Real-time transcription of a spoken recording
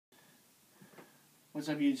What's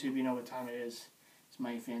up, YouTube? You know what time it is. It's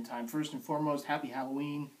Mighty Fan time. First and foremost, happy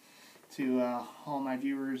Halloween to all my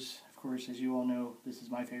viewers. Of course, as you all know, this is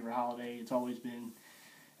my favorite holiday. It's always been.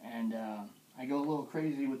 And I go a little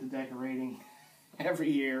crazy with the decorating every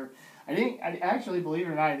year. I actually, believe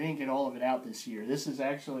it or not, I didn't get all of it out this year. This is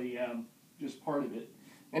actually just part of it.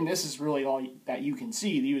 And this is really all that you can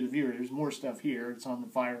see, you the viewer. There's more stuff here. It's on the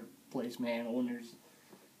fireplace mantle, and there's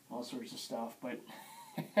all sorts of stuff. But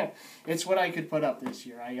it's what I could put up this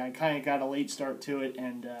year. I kind of got a late start to it,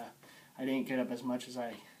 and I didn't get up as much as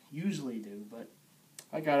I usually do. But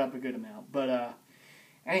I got up a good amount. But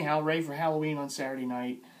anyhow, ready for Halloween on Saturday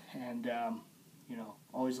night. And, you know,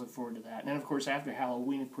 always look forward to that. And then, of course, after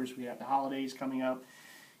Halloween, of course, we have the holidays coming up.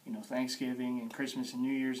 You know, Thanksgiving and Christmas and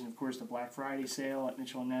New Year's, and of course the Black Friday sale at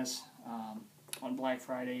Mitchell & Ness on Black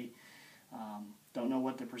Friday. Don't know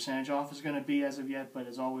what the percentage off is going to be as of yet, but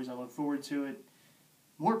as always, I look forward to it.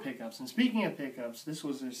 More pickups. And speaking of pickups, this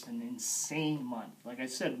was just an insane month. Like I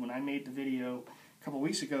said, when I made the video a couple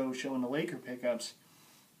weeks ago showing the Laker pickups,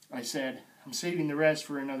 I said I'm saving the rest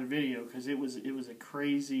for another video because it was a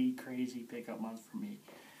crazy, crazy pickup month for me.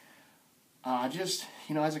 Just,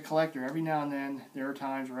 you know, as a collector, every now and then, there are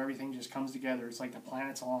times where everything just comes together. It's like the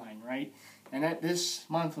planets align, right? And this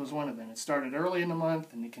month was one of them. It started early in the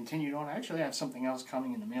month, and it continued on. I actually have something else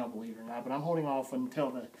coming in the mail, believe it or not, but I'm holding off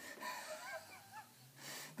until the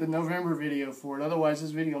November video for it. Otherwise, this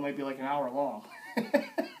video might be like an hour long.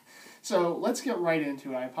 So, let's get right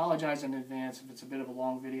into it. I apologize in advance if it's a bit of a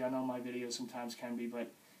long video. I know my videos sometimes can be,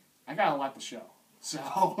 but I got a lot to show.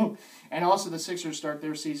 So, and also the Sixers start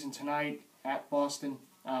their season tonight at Boston.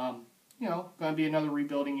 You know, going to be another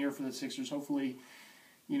rebuilding year for the Sixers. Hopefully,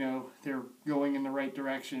 you know, they're going in the right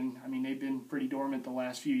direction. I mean, they've been pretty dormant the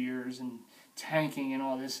last few years and tanking and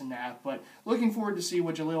all this and that. But looking forward to see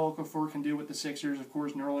what Jahlil Okafor can do with the Sixers. Of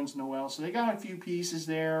course, Nerlens Noel. So they got a few pieces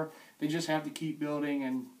there. They just have to keep building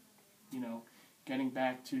and, you know, getting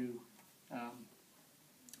back to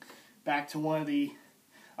one of the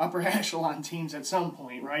upper echelon teams at some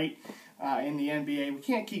point, right? In the NBA, we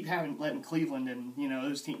can't keep letting Cleveland and, you know,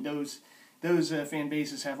 those fan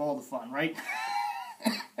bases have all the fun, right?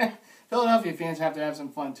 Philadelphia fans have to have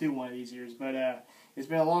some fun too one of these years, but it's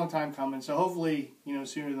been a long time coming. So hopefully, you know,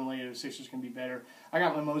 sooner than later, the Sixers can be better. I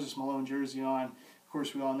got my Moses Malone jersey on. Of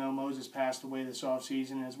course, we all know Moses passed away this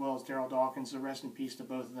offseason, as well as Daryl Dawkins. So rest in peace to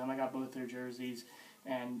both of them. I got both their jerseys,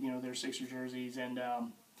 and you know, their Sixers jerseys, and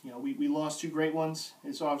you know, we lost two great ones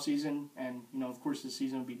this offseason, and, you know, of course, this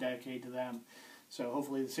season will be dedicated to them. So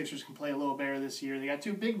hopefully the Sixers can play a little better this year. They got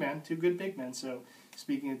two good big men. So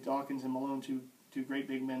speaking of Dawkins and Malone, two great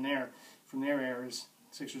big men there from their eras.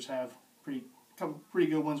 Sixers have couple pretty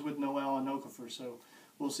good ones with Noel and Okafor. So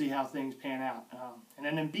we'll see how things pan out. And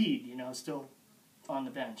then Embiid, you know, still on the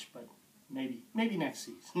bench, but maybe next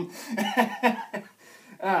season.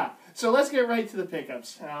 So let's get right to the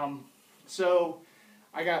pickups. So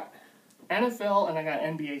I got NFL and I got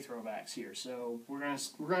NBA throwbacks here. So we're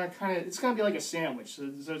gonna kind of, it's gonna be like a sandwich.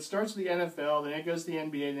 So it starts with the NFL, then it goes to the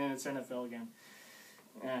NBA, then it's NFL again.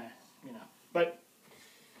 You know, but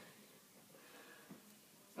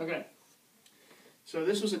okay. So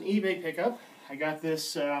this was an eBay pickup. I got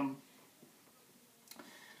this a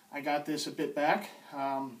bit back,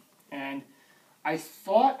 and I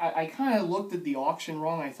thought, I kind of looked at the auction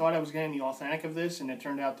wrong. I thought I was getting the authentic of this, and it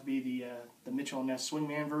turned out to be the Mitchell & Ness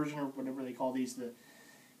Swingman version, or whatever they call these,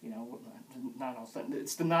 you know, non-authentic.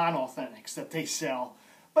 It's the non-authentics that they sell.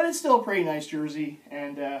 But it's still a pretty nice jersey,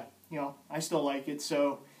 and, you know, I still like it.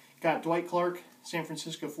 So, got Dwight Clark, San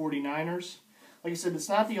Francisco 49ers. Like I said, it's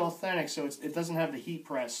not the authentic, so it doesn't have the heat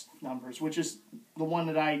press numbers, which is the one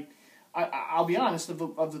that I'll be honest, of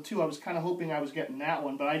the two, I was kind of hoping I was getting that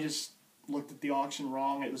one, but I just looked at the auction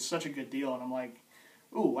wrong. It was such a good deal, and I'm like,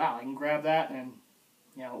 ooh, wow, I can grab that. And,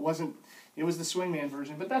 you know, it was the Swingman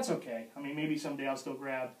version, but that's okay. I mean, maybe someday I'll still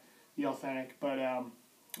grab the authentic, but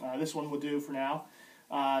this one will do for now.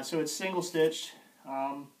 So it's single-stitched.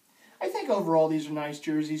 I think overall these are nice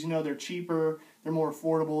jerseys. You know, they're cheaper, they're more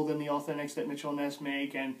affordable than the authentics that Mitchell & Ness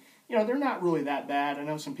make, and, you know, they're not really that bad. I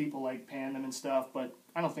know some people like pan them and stuff, but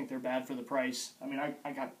I don't think they're bad for the price. I mean,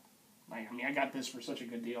 I got this for such a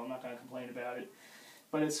good deal. I'm not going to complain about it.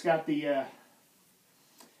 But it's got the,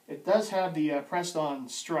 it does have the pressed-on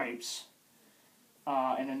stripes,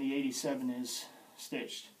 and then the 87 is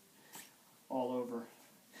stitched all over.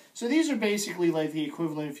 So these are basically like the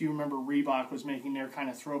equivalent, if you remember, Reebok was making their kind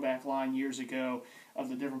of throwback line years ago of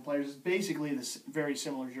the different players. It's basically this very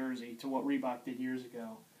similar jersey to what Reebok did years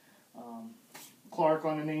ago. Clark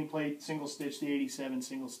on the nameplate, single-stitched, the 87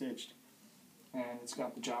 single-stitched. And it's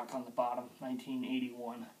got the jock on the bottom,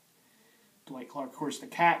 1981. Dwight Clark, of course, the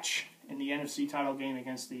catch in the NFC title game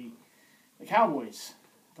against the Cowboys.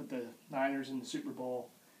 Put the Niners in the Super Bowl,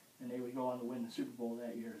 and they would go on to win the Super Bowl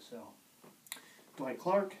that year. So, Dwight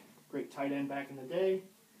Clark, great tight end back in the day.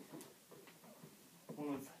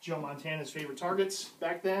 One of Joe Montana's favorite targets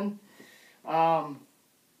back then. Up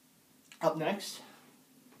next.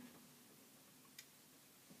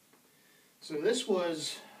 So this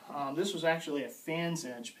was actually a Fan's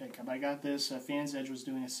Edge pickup. I got this. Fan's Edge was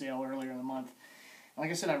doing a sale earlier in the month. And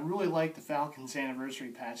like I said, I really like the Falcons anniversary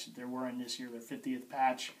patch that they're wearing this year, their 50th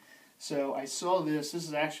patch. So I saw this. This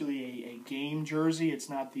is actually a game jersey. It's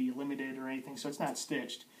not the limited or anything, so it's not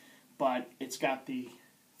stitched. But it's got the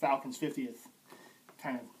Falcons 50th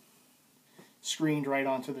kind of screened right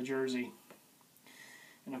onto the jersey.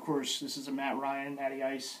 And of course, this is a Matty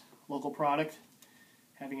Ice local product,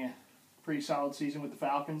 having a pretty solid season with the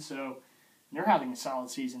Falcons. So they're having a solid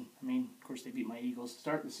season. I mean, of course, they beat my Eagles to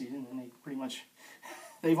start the season, and they pretty much,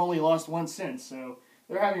 they've only lost one since. So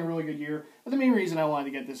they're having a really good year. But the main reason I wanted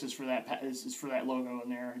to get this is for that logo in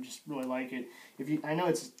there. I just really like it. I know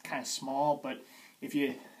it's kind of small, but if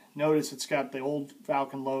you notice, it's got the old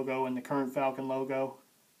Falcon logo and the current Falcon logo,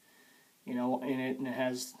 in it, and it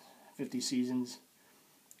has 50 seasons.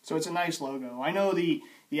 So it's a nice logo. I know the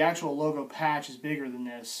actual logo patch is bigger than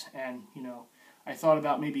this, and, I thought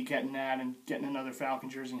about maybe getting that and getting another Falcon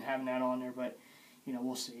jersey and having that on there, but,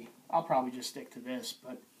 we'll see. I'll probably just stick to this,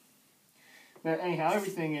 but anyhow,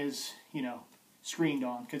 everything is, screened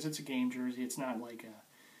on, because it's a game jersey. It's not like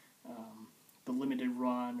the limited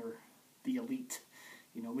run or the elite,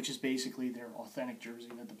 which is basically their authentic jersey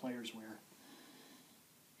that the players wear.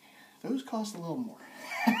 Those cost a little more.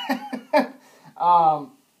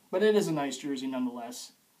 But it is a nice jersey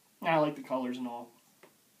nonetheless. I like the colors and all.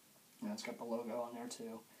 It's got the logo on there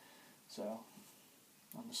too. So,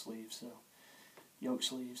 on the sleeves, so yoke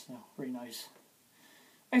sleeves, so pretty nice.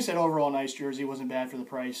 Like I said, overall nice jersey. Wasn't bad for the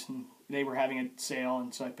price, and they were having a sale,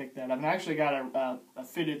 and so I picked that up. And I actually got a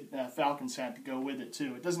fitted Falcons hat to go with it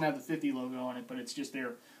too. It doesn't have the 50 logo on it, but it's just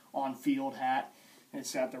their on-field hat. And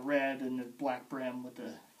it's got the red and the black brim with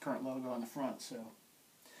the current logo on the front. So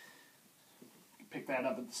I picked that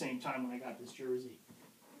up at the same time when I got this jersey.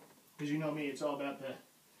 Because you know me, it's all about the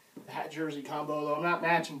hat jersey combo. Though I'm not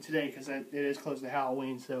matching today because it is close to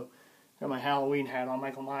Halloween, so got my Halloween hat on.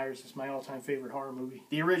 Michael Myers is my all-time favorite horror movie.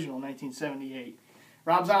 The original, 1978.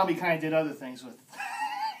 Rob Zombie kind of did other things with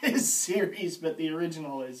his series, but the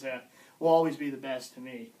original will always be the best to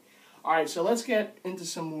me. All right, so let's get into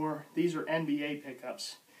some more. These are NBA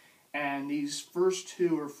pickups, and these first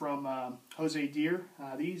two are from Jose Deere.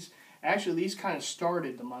 These kind of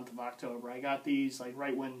started the month of October. I got these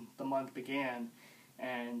right when the month began,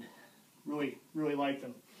 and really, really liked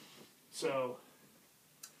them. So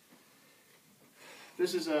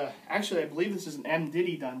this is actually I believe this is an M.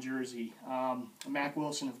 Diddy done jersey. Mac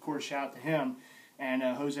Wilson, of course, shout out to him. And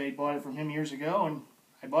Jose bought it from him years ago, and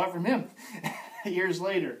I bought it from him years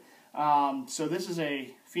later. So this is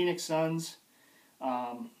a Phoenix Suns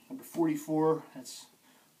number 44. That's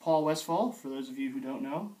Paul Westphal, for those of you who don't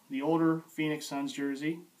know. The older Phoenix Suns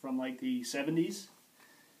jersey from the 70s.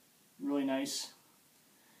 Really nice.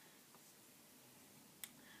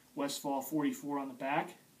 Westphal 44 on the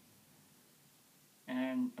back.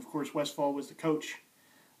 And, of course, Westphal was the coach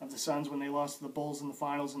of the Suns when they lost to the Bulls in the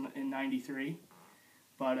finals in '93.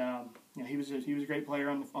 But he was a great player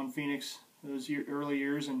on Phoenix those early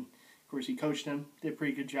years, and of course he coached them. Did a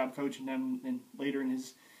pretty good job coaching them later in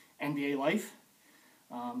his NBA life.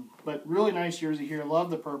 But really nice jersey here.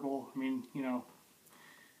 Love the purple. I mean,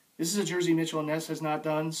 this is a jersey Mitchell & Ness has not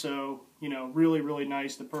done, so really, really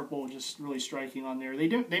nice. The purple just really striking on there.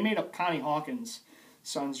 They made up Connie Hawkins'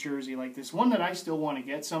 Suns jersey like this, one that I still want to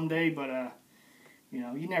get someday, but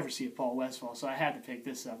you never see a Paul Westphal, so I had to pick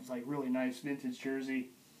this up. It's really nice vintage jersey,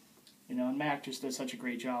 and Mac just does such a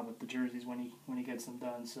great job with the jerseys when he gets them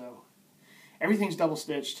done. So everything's double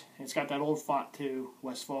stitched. It's got that old font too,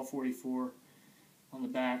 Westphal 44 on the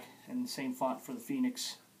back, and the same font for the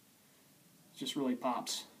Phoenix. It just really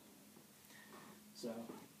pops. So.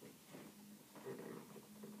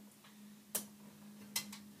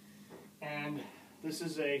 And this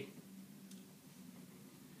is a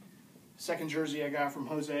second jersey I got from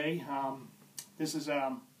Jose. This is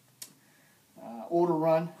older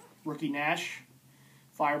run, rookie Nash,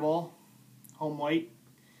 Fireball, home white,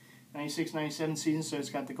 96-97 season, so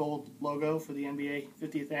it's got the gold logo for the NBA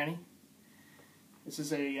 50th Annie. This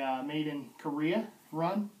is a made in Korea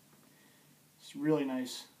run. It's really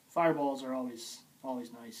nice. Fireballs are always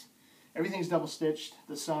nice. Everything's double stitched,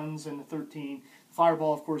 the Suns and the 13. The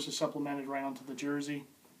Fireball, of course, is supplemented right onto the jersey,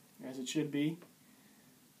 as it should be.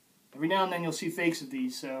 Every now and then you'll see fakes of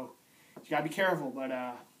these, so you gotta be careful, but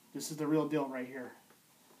this is the real deal right here.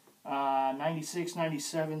 96,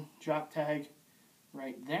 97 jock tag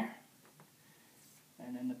right there.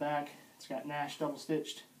 And in the back, it's got Nash double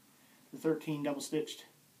stitched, the 13 double stitched.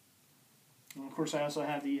 And of course I also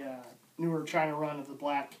have the newer China run of the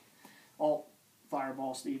black alt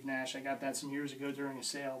Fireball Steve Nash. I got that some years ago during a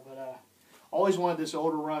sale, but always wanted this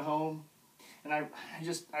older run home. And I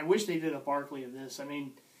wish they did a Barkley of this. I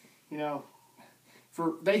mean, you know,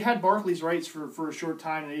 they had Barkley's rights for a short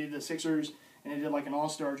time, and they did the Sixers, and they did like an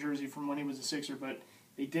all-star jersey from when he was a Sixer, but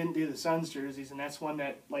they didn't do the Suns jerseys, and that's one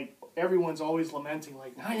that, like, everyone's always lamenting,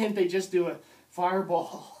 like, why didn't they just do a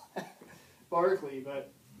Fireball Barkley?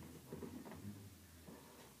 But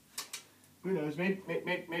who knows,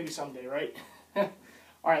 maybe someday, right? All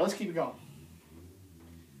right, let's keep it going.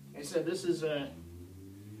 Like I said, this is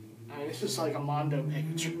this is like a Mondo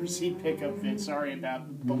jersey pickup fit. Sorry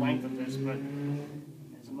about the length of this, but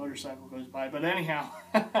as a motorcycle goes by. But anyhow,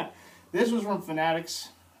 this was from Fanatics.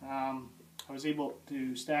 I was able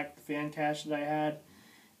to stack the fan cash that I had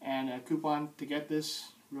and a coupon to get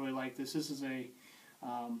this. Really like this. This is a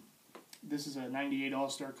 98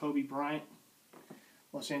 All-Star Kobe Bryant,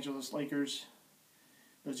 Los Angeles Lakers.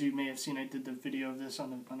 Those of you may have seen, I did the video of this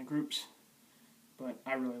on the groups, but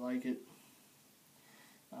I really like it.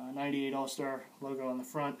 98 All-Star logo on the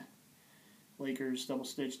front. Lakers double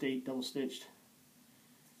stitched, 8 double stitched.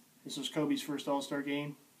 This was Kobe's first All-Star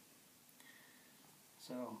game.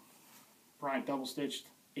 So Bryant double stitched,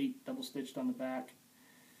 8 double stitched on the back.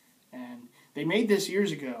 And they made this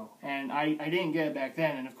years ago, and I didn't get it back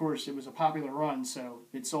then. And of course, it was a popular run, so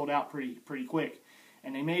it sold out pretty quick.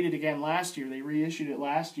 And they made it again last year. They reissued it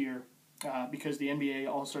last year because the NBA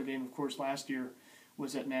All-Star Game, of course, last year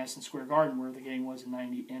was at Madison Square Garden, where the game was in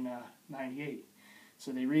 98.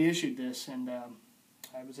 So they reissued this, and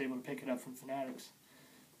I was able to pick it up from Fanatics.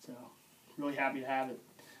 So really happy to have it.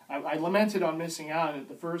 I lamented on missing out on it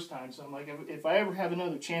the first time, so I'm like, if I ever have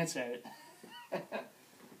another chance at it.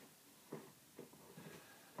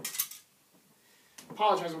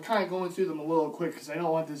 Apologize, I'm kind of going through them a little quick because I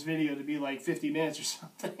don't want this video to be like 50 minutes or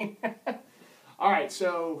something. Alright,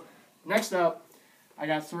 so next up, I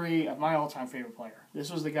got 3 of my all-time favorite player. This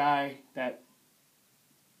was the guy that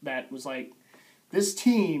was like, this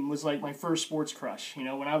team was like my first sports crush, you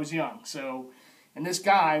know, when I was young. So, and this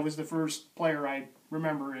guy was the first player I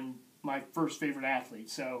remember and my first favorite athlete.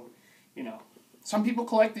 So, you know, some people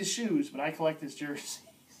collect his shoes, but I collect his jerseys.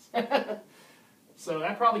 So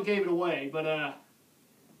that probably gave it away, but of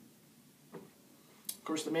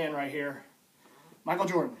course the man right here, Michael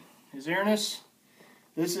Jordan, his Airness.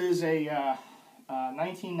 This is a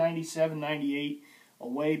 1997-98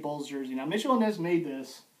 away Bulls jersey. Now Mitchell & Ness made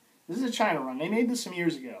this. This is a China run. They made this some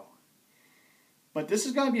years ago. But this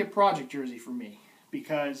is going to be a project jersey for me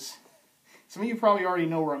because some of you probably already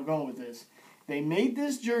know where I'm going with this. They made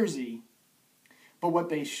this jersey, but what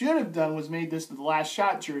they should have done was made this the last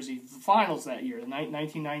shot jersey for the finals that year, the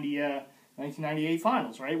 1998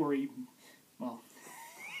 finals, right? Where he, well,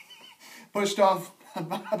 pushed off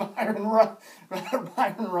Byron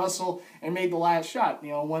Russell and made the last shot,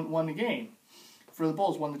 you know, won the game for the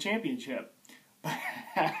Bulls, won the championship.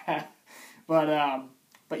 But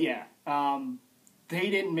yeah, they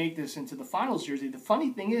didn't make this into the finals jersey. The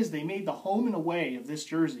funny thing is they made the home and away of this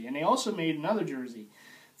jersey, and they also made another jersey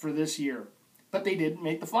for this year. But they didn't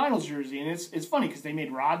make the finals jersey, and it's funny because they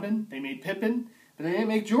made Rodman, they made Pippen, but they didn't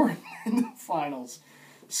make Jordan in the finals.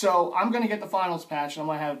 So I'm going to get the finals patch, and I'm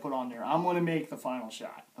going to have it put on there. I'm going to make the final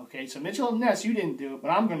shot. Okay, so Mitchell & Ness, you didn't do it, but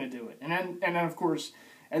I'm going to do it. And then of course,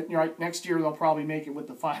 right, next year they'll probably make it with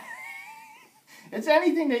the final. It's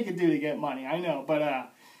anything they could do to get money, I know. But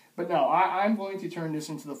no, I'm going to turn this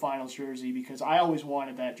into the finals jersey because I always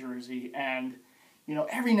wanted that jersey. And, you know,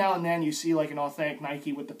 every now and then you see like an authentic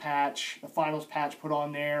Nike with the patch, the finals patch put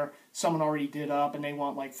on there. Someone already did up and they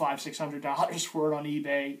want like $500-600 for it on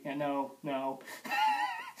eBay. And no.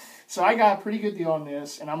 So I got a pretty good deal on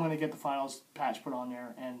this, and I'm going to get the finals patch put on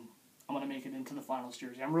there, and I'm going to make it into the finals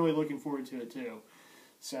jersey. I'm really looking forward to it too.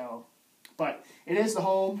 So, but it is the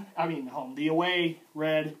away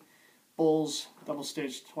red Bulls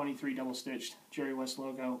double-stitched, 23 double-stitched, Jerry West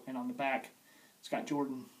logo, and on the back it's got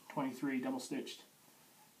Jordan 23 double-stitched.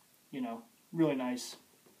 You know, really nice.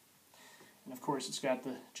 And of course it's got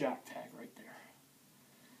the jock tag right there.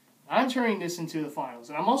 I'm turning this into the finals,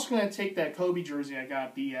 and I'm also going to take that Kobe jersey I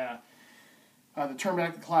got, the turn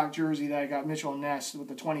back the clock jersey that I got Mitchell & Ness with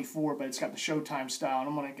the 24, but it's got the Showtime style, and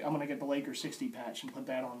I'm gonna get the Lakers 60 patch and put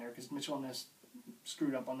that on there because Mitchell & Ness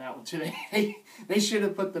screwed up on that one too. They should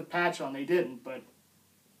have put the patch on, they didn't, but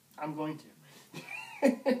I'm going to.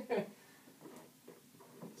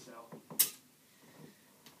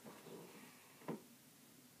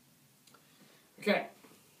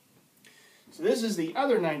 this is the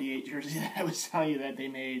other 98 jersey that I was telling you that they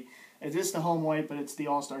made. It is the home white, but it's the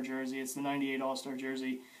All-Star jersey. It's the 98 All-Star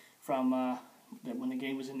jersey from when the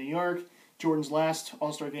game was in New York. Jordan's last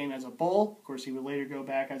All-Star game as a Bull. Of course, he would later go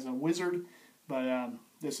back as a Wizard, but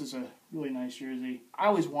this is a really nice jersey. I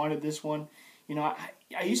always wanted this one. You know,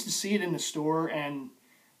 I used to see it in the store, and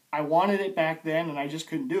I wanted it back then, and I just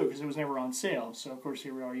couldn't do it because it was never on sale. So, of course,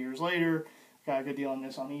 here we are years later. Got a good deal on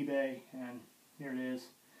this on eBay, and here it is.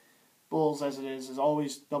 Bulls, as it is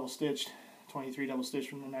always double-stitched. 23 double-stitched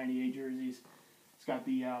from the 98 jerseys. It's got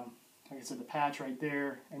the, like I said, the patch right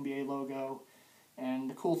there, NBA logo. And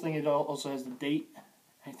the cool thing, it also has the date.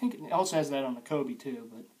 I think it also has that on the Kobe, too.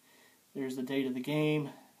 But there's the date of the game.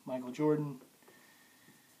 Michael Jordan.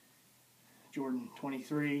 Jordan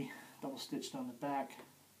 23, double-stitched on the back.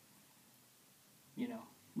 You know,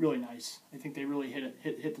 really nice. I think they really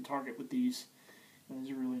hit the target with these. And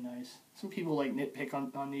these are really nice. Some people like nitpick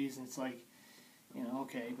on these, and it's like, you know,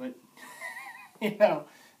 okay, but you know,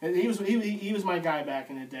 he was my guy back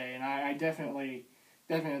in the day, and I definitely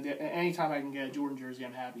anytime I can get a Jordan jersey,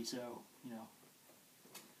 I'm happy. So, you know,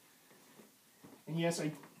 and yes,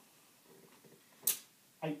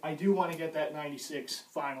 I do want to get that 96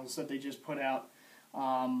 finals that they just put out.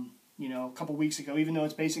 You know, a couple weeks ago, even though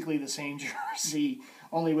it's basically the same jersey,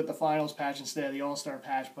 only with the finals patch instead of the All-Star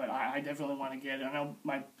patch, but I definitely want to get it. I know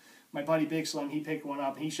my buddy Big Slim, he picked one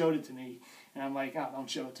up, he showed it to me, and I'm like, oh, don't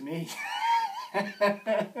show it to me.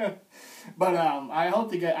 But I hope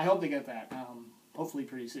to get that, hopefully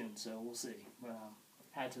pretty soon, so we'll see. But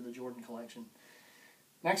add to the Jordan collection.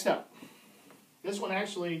 Next up, this one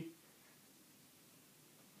actually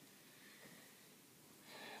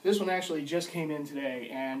just came in today,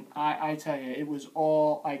 and I tell you, it was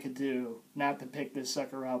all I could do not to pick this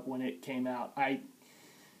sucker up when it came out.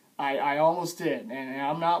 I almost did, and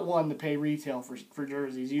I'm not one to pay retail for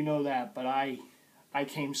jerseys, you know that, but I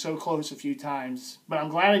came so close a few times. But I'm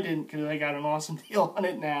glad I didn't, because I got an awesome deal on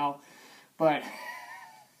it now. But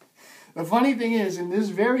the funny thing is, in this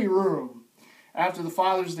very room, after the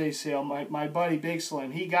Father's Day sale, my buddy Big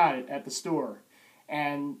Slim, he got it at the store,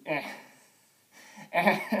 and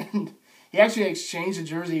he actually exchanged the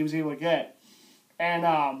jersey he was able to get.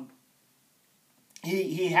 And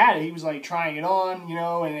he had it. He was like trying it on, you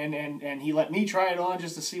know, and he let me try it on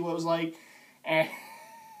just to see what it was like. And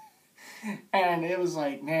it was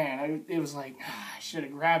like, man, it was like, I should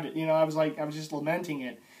have grabbed it. You know, I was just lamenting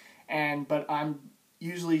it. But I'm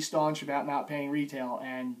usually staunch about not paying retail,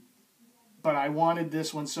 but I wanted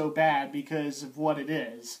this one so bad because of what it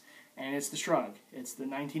is. And it's the Shrug. It's the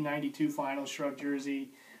 1992 Finals Shrug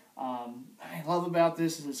jersey. I love about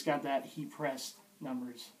this is it's got that heat-pressed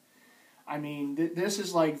numbers. I mean, this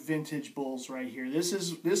is like vintage Bulls right here. This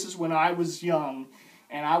is when I was young,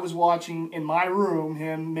 and I was watching in my room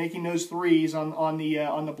him making those threes on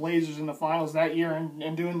the Blazers in the finals that year,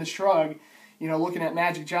 and doing the Shrug. You know, looking at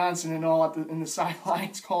Magic Johnson and all in the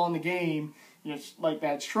sidelines calling the game. You know, like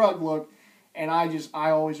that Shrug look. And I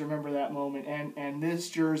always remember that moment. And this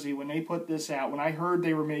jersey, when they put this out, when I heard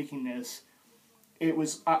they were making this, it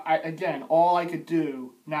was, again, all I could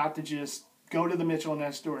do not to just go to the Mitchell &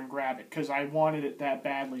 Ness store and grab it, because I wanted it that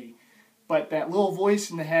badly. But that little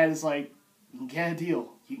voice in the head is like, you can get a deal.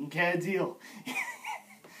 You can get a deal.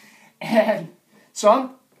 And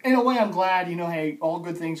so in a way, I'm glad, you know, hey, all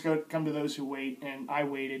good things come to those who wait. And I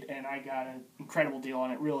waited, and I got an incredible deal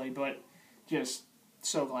on it, really. But just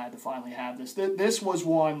so glad to finally have this. This was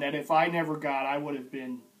one that if I never got, I would have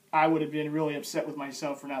been really upset with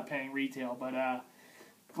myself for not paying retail. But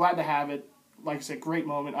glad to have it. Like I said, great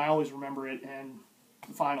moment. I always remember it. And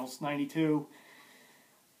the finals, 92,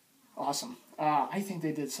 awesome. I think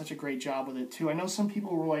they did such a great job with it too. I know some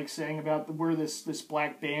people were like saying about where this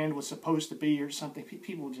black band was supposed to be or something.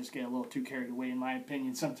 People just get a little too carried away, in my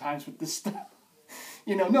opinion, sometimes with this stuff.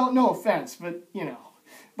 You know, no offense, but you know,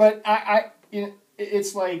 but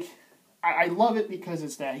it's like, I love it because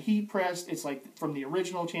it's that heat pressed. It's like from the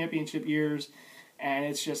original championship years, and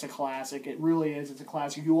it's just a classic. It really is. It's a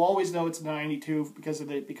classic. You always know it's 92 because of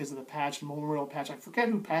the patch, the memorial patch. I forget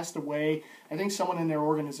who passed away. I think someone in their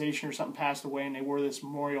organization or something passed away, and they wore this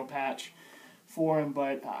memorial patch for him.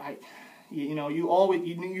 But you know,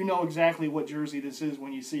 you know exactly what jersey this is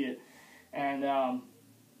when you see it, and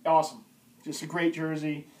awesome. Just a great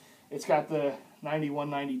jersey. It's got the 91,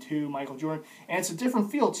 92 Michael Jordan. And it's a different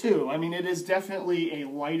feel, too. I mean, it is definitely a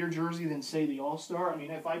lighter jersey than, say, the All-Star. I mean,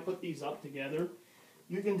 if I put these up together,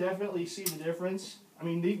 you can definitely see the difference. I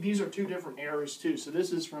mean, these are two different eras, too. So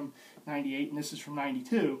this is from 98 and this is from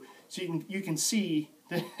 92. So you can see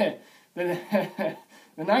the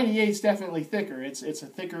 98 is definitely thicker. It's a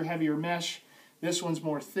thicker, heavier mesh. This one's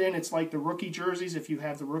more thin. It's like the rookie jerseys. If you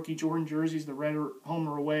have the rookie Jordan jerseys, the red or home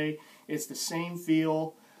or away, it's the same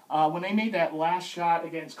feel. When they made that last shot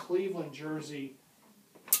against Cleveland jersey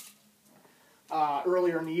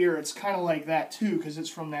earlier in the year, it's kind of like that too, because it's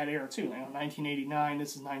from that era too. 1989,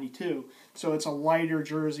 this is 92. So it's a lighter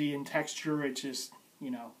jersey in texture. It just,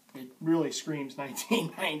 it really screams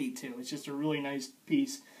 1992. It's just a really nice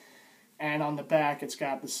piece. And on the back, it's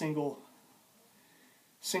got the single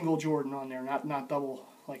Jordan on there, not double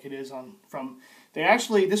like it is on from. They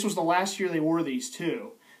actually, this was the last year they wore these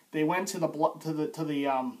too. They went to the block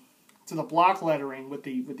lettering with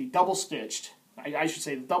the double stitched. I should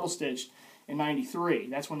say the double stitched in '93.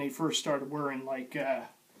 That's when they first started wearing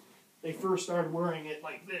they first started wearing it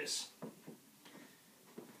like this.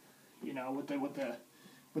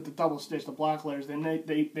 With the double stitch, the block letters. Then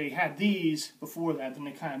they had these before that. Then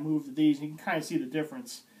they kind of moved to these, and you can kind of see the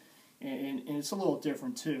difference. And it's a little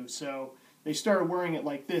different too. So they started wearing it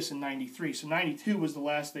like this in '93. So '92 was the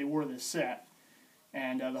last they wore this set,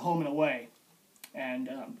 and the home and away. And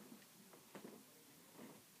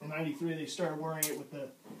in '93 they started wearing it with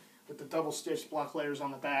the double stitched block letters on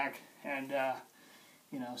the back. And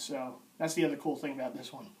so that's the other cool thing about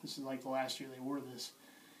this one. This is like the last year they wore this,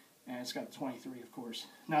 and it's got the 23, of course.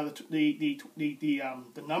 Now the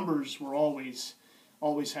numbers were always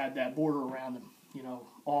had that border around them.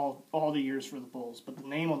 All the years for the Bulls, but the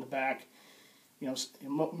name on the back,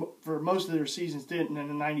 for most of their seasons didn't. And then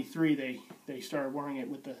in '93 they started wearing it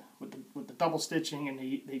with the double stitching, and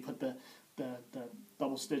they put the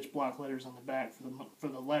double stitch block letters on the back for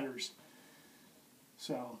the letters.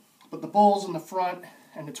 So, but the Bulls in the front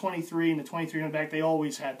and the 23 and the 23 on the back, they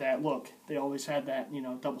always had that look. They always had that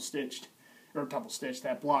double stitched,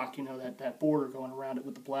 that block, that border going around it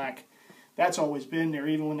with the black. That's always been there,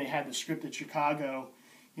 even when they had the scripted Chicago,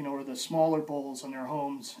 or the smaller Bulls on their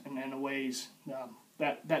homes and aways.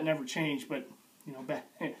 That never changed, but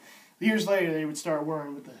years later they would start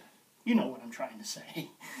wearing with the, what I'm trying to say.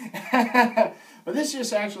 But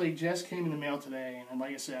this actually just came in the mail today, and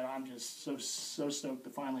like I said, I'm just so stoked to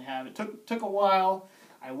finally have it. Took a while.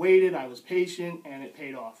 I waited. I was patient, and it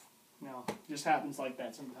paid off. It just happens like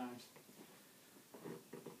that sometimes.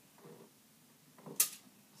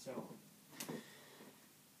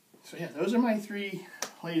 So yeah, those are my 3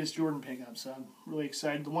 latest Jordan pickups. I'm really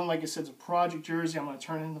excited. The one, like I said, is a project jersey. I'm going to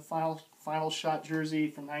turn in the final shot jersey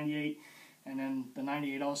from '98, and then the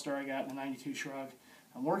 '98 All-Star I got, and the '92 Shrug.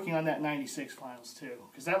 I'm working on that '96 finals too,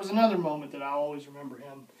 because that was another moment that I'll always remember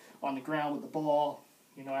him on the ground with the ball,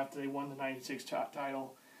 after they won the '96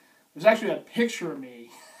 title. There's actually a picture of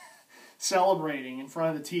me celebrating in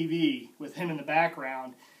front of the TV with him in the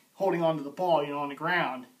background, holding onto the ball, on the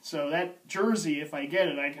ground. So that jersey, if I get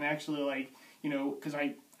it, I can actually because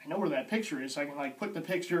I know where that picture is, so I can put the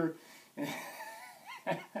picture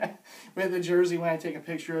with the jersey when I take a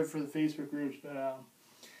picture of it for the Facebook groups. But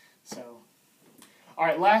all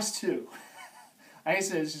right, last 2. Like I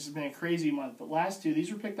said, this has been a crazy month, but last 2,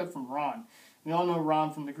 these were picked up from Ron. We all know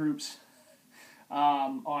Ron from the groups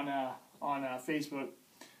on Facebook.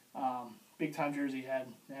 Big time jersey head,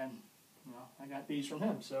 and I got these from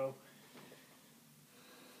him. So,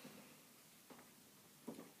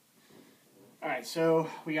 all right, so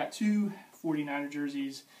we got 2 49er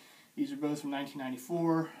jerseys. These are both from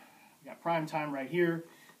 1994. We got Prime Time right here.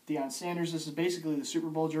 Deion Sanders. This is basically the Super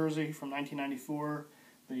Bowl jersey from 1994.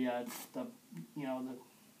 The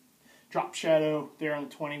drop shadow there on the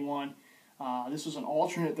 21. This was an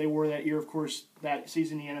alternate they wore that year. Of course, that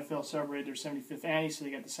season the NFL celebrated their 75th Annie, so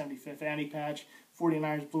they got the 75th Annie patch.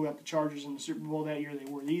 49ers blew up the Chargers in the Super Bowl that year. They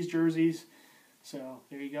wore these jerseys. So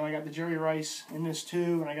there you go. I got the Jerry Rice in this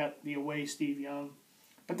too, and I got the away Steve Young.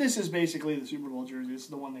 But this is basically the Super Bowl jersey. This is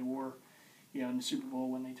the one they wore, in the Super Bowl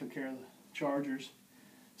when they took care of the Chargers.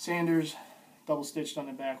 Sanders, double stitched on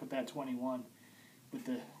the back with that 21, with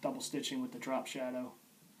the double stitching with the drop shadow,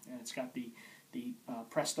 and it's got the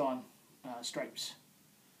pressed on stripes.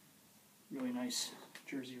 Really nice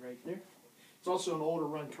jersey right there. It's also an older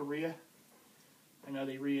run Korea. I know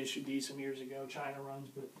they reissued these some years ago, China runs,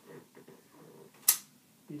 but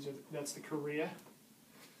that's the Korea.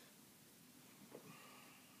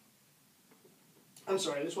 I'm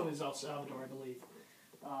sorry, this one is El Salvador, I believe.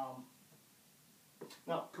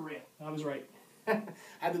 No, Korea. I was right. I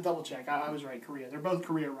had to double check. I was right, Korea. They're both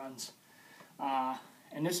Korea runs.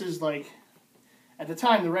 And this is at the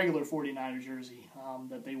time, the regular 49er jersey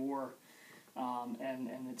that they wore. And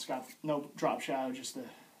it's got no drop shadow, just the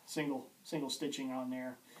single stitching on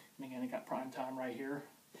there. And again, it got Prime Time right here.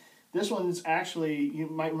 This one's actually, you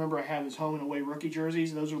might remember I have his home and away rookie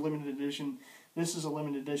jerseys. Those are limited edition. This is a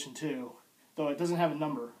limited edition too. though it doesn't have a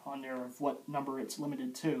number on there of what number it's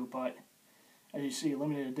limited to, but as you see, a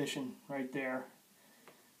limited edition right there.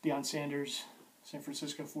 Deion Sanders, San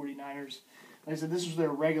Francisco 49ers. Like I said, this was their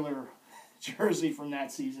regular jersey from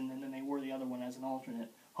that season, and then they wore the other one as an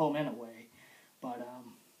alternate, home and away. But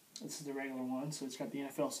this is the regular one, so it's got the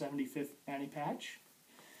NFL 75th anti-patch.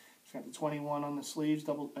 It's got the 21 on the sleeves,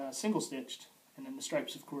 single-stitched, and then the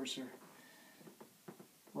stripes, of course, are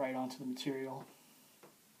right onto the material.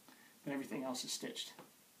 But everything else is stitched.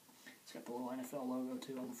 It's got the little NFL logo,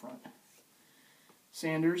 too, on the front.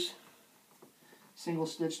 Sanders,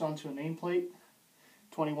 single-stitched onto a nameplate.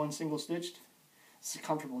 21 single-stitched. It's a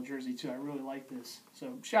comfortable jersey, too. I really like this.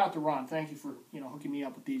 So, shout out to Ron. Thank you for, hooking me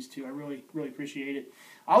up with these two. I really, really appreciate it.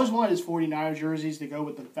 I always wanted his 49er jerseys to go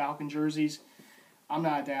with the Falcon jerseys. I'm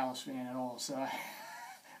not a Dallas fan at all, so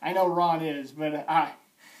I know Ron is, but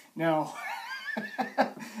no.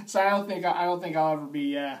 So I don't think I'll ever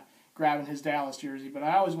be grabbing his Dallas jersey, but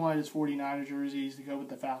I always wanted his 49er jerseys to go with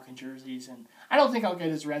the Falcon jerseys, and I don't think I'll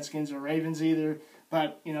get his Redskins or Ravens either,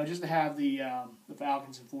 but, just to have the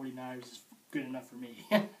Falcons and 49ers is good enough for me.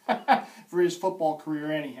 For his football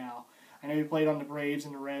career anyhow. I know he played on the Braves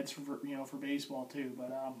and the Reds for baseball too,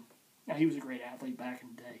 but he was a great athlete back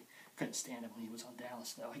in the day. Couldn't stand him when he was on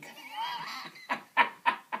Dallas, though.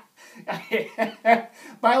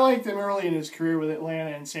 But I liked him early in his career with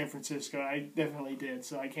Atlanta and San Francisco. I definitely did,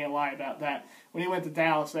 so I can't lie about that. When he went to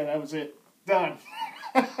Dallas, that was it. Done.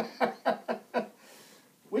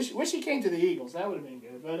 Wish he came to the Eagles. That would have been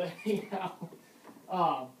good. But,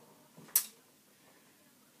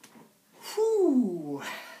 whew.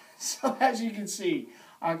 So, as you can see,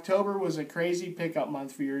 October was a crazy pickup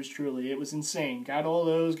month for yours truly. It was insane. Got all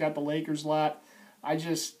those, got the Lakers lot.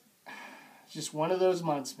 Just one of those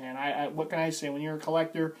months, man. What can I say? When you're a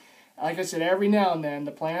collector, like I said, every now and then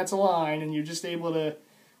the planets align and you're just able to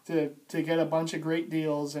get a bunch of great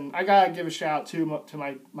deals. And I gotta give a shout to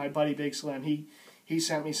my buddy Big Slim. He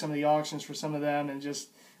sent me some of the auctions for some of them and just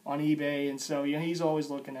on eBay, and so he's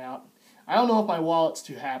always looking out. I don't know if my wallet's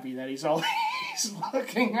too happy that he's always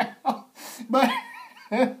looking out, but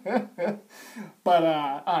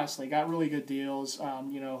honestly, got really good deals.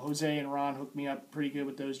 Jose and Ron hooked me up pretty good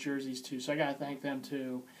with those jerseys too, so I gotta thank them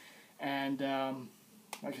too. And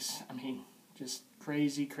just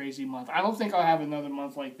crazy month. I don't think I'll have another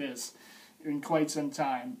month like this in quite some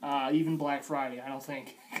time. Even Black Friday, I don't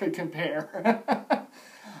think could compare.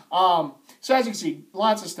 So as you can see,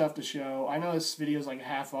 lots of stuff to show. I know this video is like a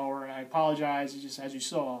half hour, and I apologize. It's just, as you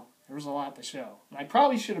saw, there was a lot to show. And I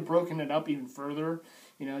probably should have broken it up even further.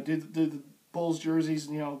 Did the Bulls jerseys,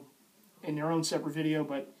 in their own separate video,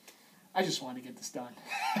 but I just wanted to get this done.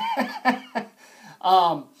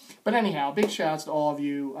 But anyhow, big shouts to all of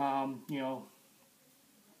you.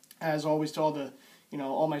 As always, to all the,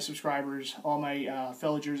 all my subscribers, all my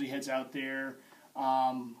fellow Jersey heads out there,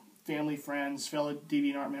 family, friends, fellow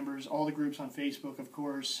DeviantArt members, all the groups on Facebook, of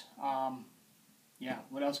course.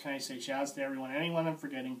 What else can I say? Shouts to everyone. Anyone I'm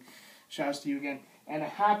forgetting, shouts to you again. And a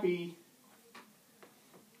happy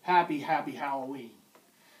Halloween.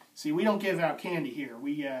 See, we don't give out candy here.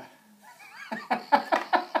 We,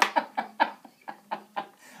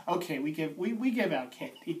 okay, we give out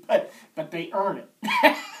candy, but they earn it.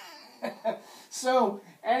 So,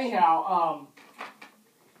 anyhow,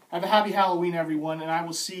 have a happy Halloween, everyone, and I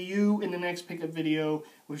will see you in the next pickup video,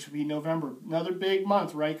 which will be November. Another big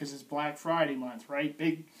month, right? Because it's Black Friday month, right?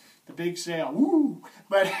 The big sale. Woo!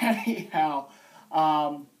 But anyhow,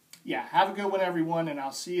 have a good one, everyone, and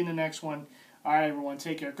I'll see you in the next one. All right, everyone,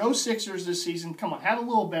 take care. Go Sixers this season. Come on, have a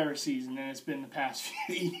little better season than it's been the past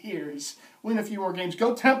few years. Win a few more games.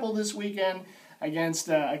 Go Temple this weekend against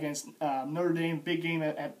Notre Dame. Big game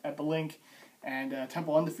at the Link. And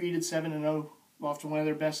Temple undefeated, 7-0. Off to one of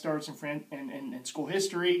their best starts in school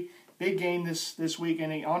history. Big game this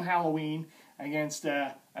weekend on Halloween against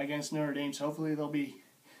Notre Dame. So hopefully there'll be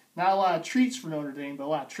not a lot of treats for Notre Dame, but a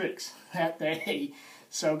lot of tricks that day.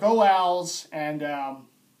 So go Owls, and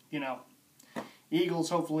Eagles.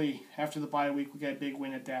 Hopefully after the bye week we get a big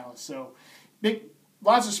win at Dallas. So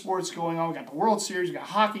lots of sports going on. We got the World Series. We got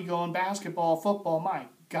hockey going, basketball, football. My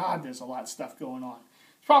God, there's a lot of stuff going on.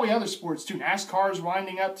 There's probably other sports too. NASCAR's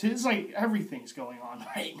winding up too. It's like everything's going on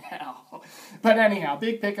right now. But anyhow,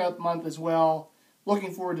 big pickup month as well.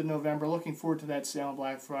 Looking forward to November. Looking forward to that sale on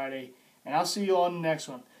Black Friday. And I'll see you all in the next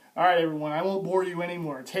one. All right, everyone. I won't bore you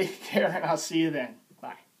anymore. Take care, and I'll see you then.